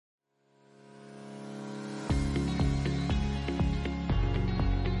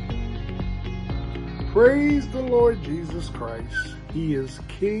Praise the Lord Jesus Christ. He is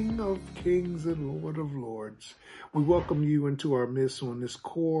King of kings and Lord of lords. We welcome you into our midst on this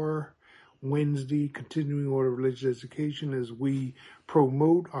Core Wednesday, continuing order of religious education, as we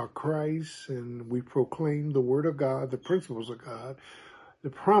promote our Christ and we proclaim the word of God, the principles of God,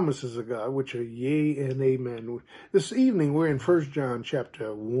 the promises of God, which are yea and amen. This evening we're in 1 John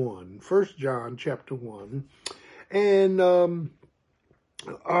chapter 1. 1 John chapter 1. And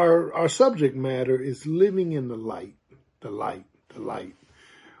our subject matter is living in the light, the light, the light.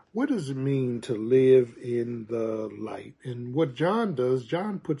 What does it mean to live in the light? And what John does,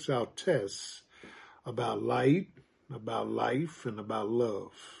 John puts out tests about light, about life, and about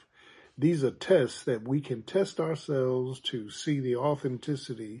love. These are tests that we can test ourselves to see the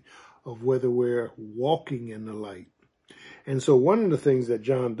authenticity of whether we're walking in the light. And so one of the things that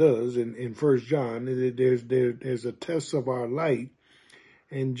John does in 1 John, there's a test of our light.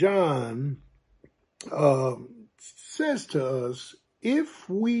 And John says to us, if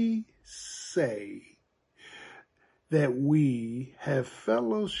we say that we have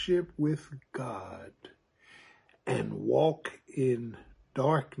fellowship with God and walk in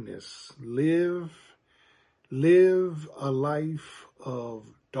darkness, live a life of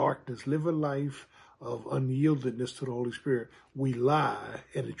darkness, live a life of unyieldedness to the Holy Spirit, we lie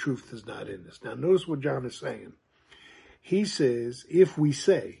and the truth is not in us. Now notice what John is saying. He says, if we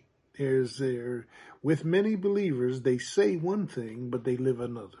say, with many believers, they say one thing, but they live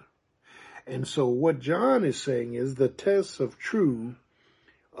another. And so what John is saying is the test of a true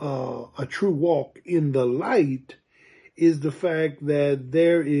walk in the light is the fact that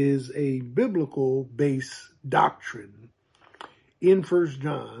there is a biblical base doctrine in 1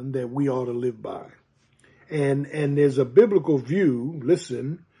 John that we ought to live by. And there's a biblical view,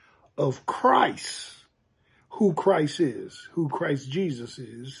 listen, of Christ. Who Christ is, who Christ Jesus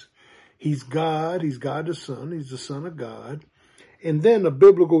is. He's God the Son, he's the Son of God. And then a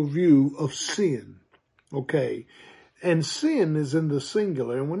biblical view of sin, okay? And sin is in the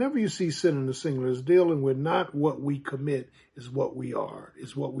singular. And whenever you see sin in the singular, it's dealing with not what we commit, is what we are,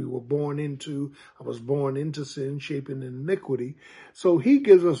 is what we were born into. I was born into sin, shaping in iniquity. So he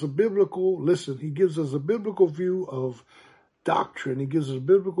gives us a biblical view of doctrine. He gives us a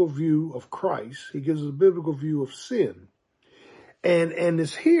biblical view of Christ. He gives us a biblical view of sin. And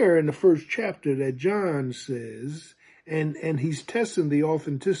it's here in the first chapter that John says, and he's testing the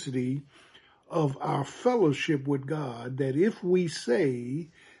authenticity of our fellowship with God, that if we say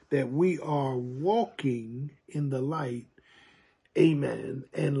that we are walking in the light, amen,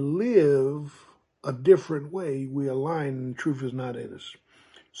 and live a different way, we align and the truth is not in us.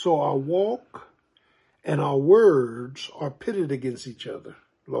 So our walk and our words are pitted against each other.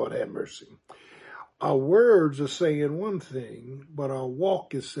 Lord have mercy. Our words are saying one thing, but our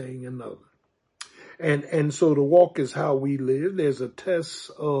walk is saying another. And so the walk is how we live. There's a test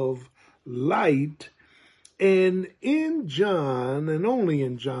of light. And in John, and only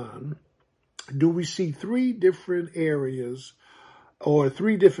in John, do we see three different areas or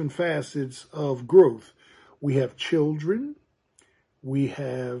three different facets of growth. We have children, we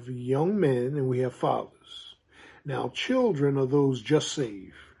have young men, and we have fathers. Now, children are those just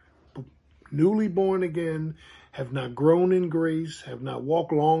saved, newly born again, have not grown in grace, have not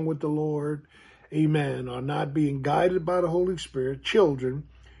walked long with the Lord, amen, are not being guided by the Holy Spirit. Children,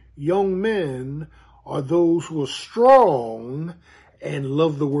 young men are those who are strong and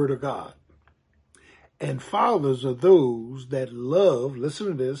love the Word of God. And fathers are those that love, listen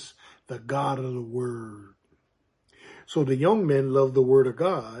to this, the God of the Word. So the young men love the Word of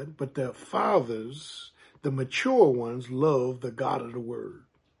God, but the fathers, the mature ones, love the God of the Word.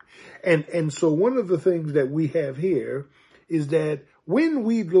 And so one of the things that we have here is that when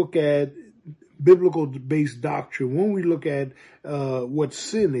we look at biblical based doctrine, when we look at what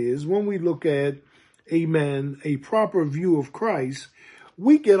sin is, when we look at, amen, a proper view of Christ,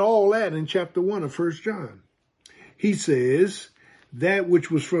 we get all that in chapter 1 of 1 John. He says, that which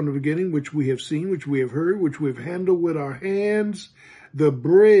was from the beginning, which we have seen, which we have heard, which we have handled with our hands, the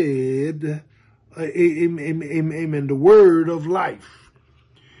bread, amen, the word of life.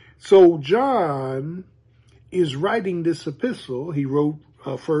 So John is writing this epistle. He wrote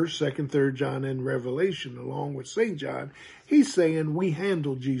 1st, 2nd, 3rd John, and Revelation along with St. John. He's saying we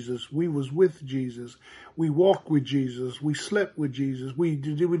handled Jesus. We was with Jesus. We walked with Jesus. We slept with Jesus. We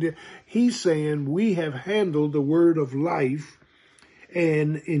did. He's saying we have handled the word of life.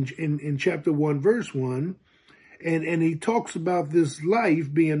 And in chapter 1, verse 1, and he talks about this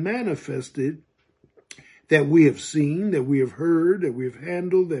life being manifested that we have seen, that we have heard, that we have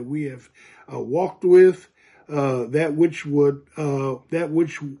handled, that we have walked with, that which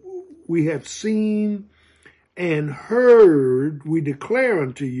we have seen and heard, we declare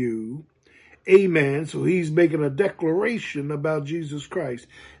unto you. Amen. So he's making a declaration about Jesus Christ,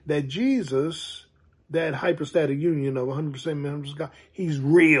 that Jesus, that hypostatic union of 100% man, 100% God, he's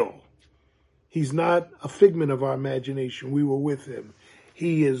real. He's not a figment of our imagination. We were with him.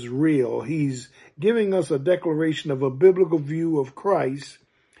 He is real. He's giving us a declaration of a biblical view of Christ.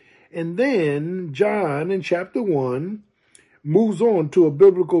 And then John in chapter 1 moves on to a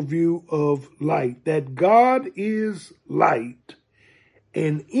biblical view of light, that God is light,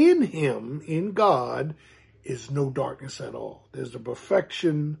 and in him, in God, is no darkness at all. There's the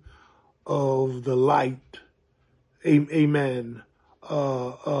perfection of the light, amen,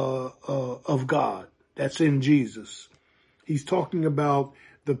 of God. That's in Jesus. He's talking about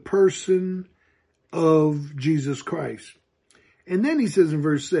the person of Jesus Christ. And then he says in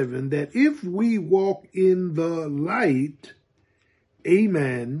verse 7 that if we walk in the light,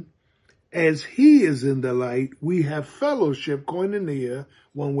 amen, as he is in the light, we have fellowship, koinonia,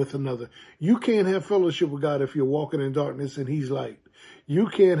 one with another. You can't have fellowship with God if you're walking in darkness and he's light. You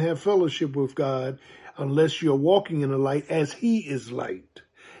can't have fellowship with God unless you're walking in the light as he is light.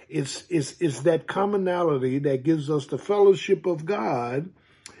 It's that commonality that gives us the fellowship of God.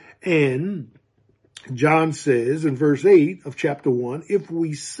 And John says in verse 8 of chapter 1, if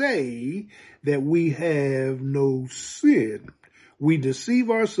we say that we have no sin, we deceive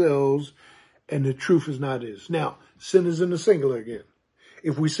ourselves and the truth is not in us. Now, sin is in the singular again.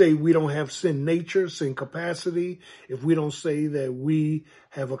 If we say we don't have sin nature, sin capacity, if we don't say that we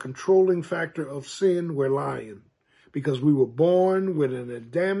have a controlling factor of sin, we're lying. Because we were born with an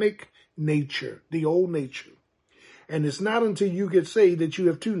Adamic nature, the old nature. And it's not until you get saved that you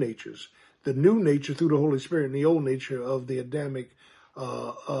have two natures. The new nature through the Holy Spirit and the old nature of the Adamic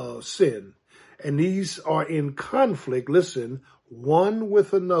sin. And these are in conflict, listen, one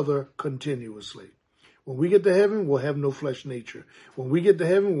with another continuously. When we get to heaven, we'll have no flesh nature. When we get to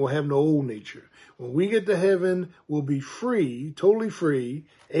heaven, we'll have no old nature. When we get to heaven, we'll be free, totally free,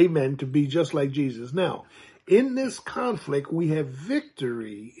 amen, to be just like Jesus. Now, in this conflict, we have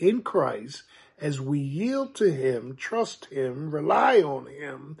victory in Christ as we yield to him, trust him, rely on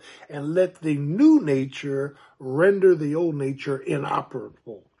him, and let the new nature render the old nature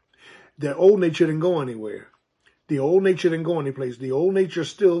inoperable. The old nature didn't go anywhere. The old nature didn't go anyplace. The old nature is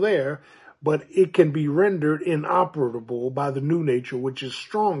still there, but it can be rendered inoperable by the new nature, which is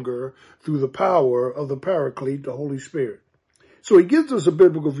stronger through the power of the Paraclete, the Holy Spirit. So he gives us a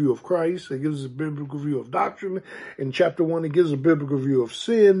biblical view of Christ. He gives us a biblical view of doctrine. In chapter 1, he gives us a biblical view of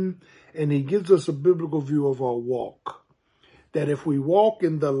sin, and he gives us a biblical view of our walk. That if we walk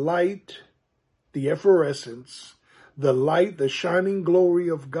in the light, the efflorescence, the light, the shining glory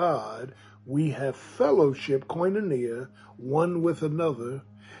of God, we have fellowship, koinonia, one with another,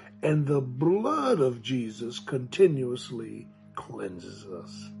 and the blood of Jesus continuously cleanses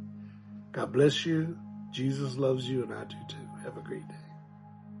us. God bless you. Jesus loves you, and I do too. Have a great day.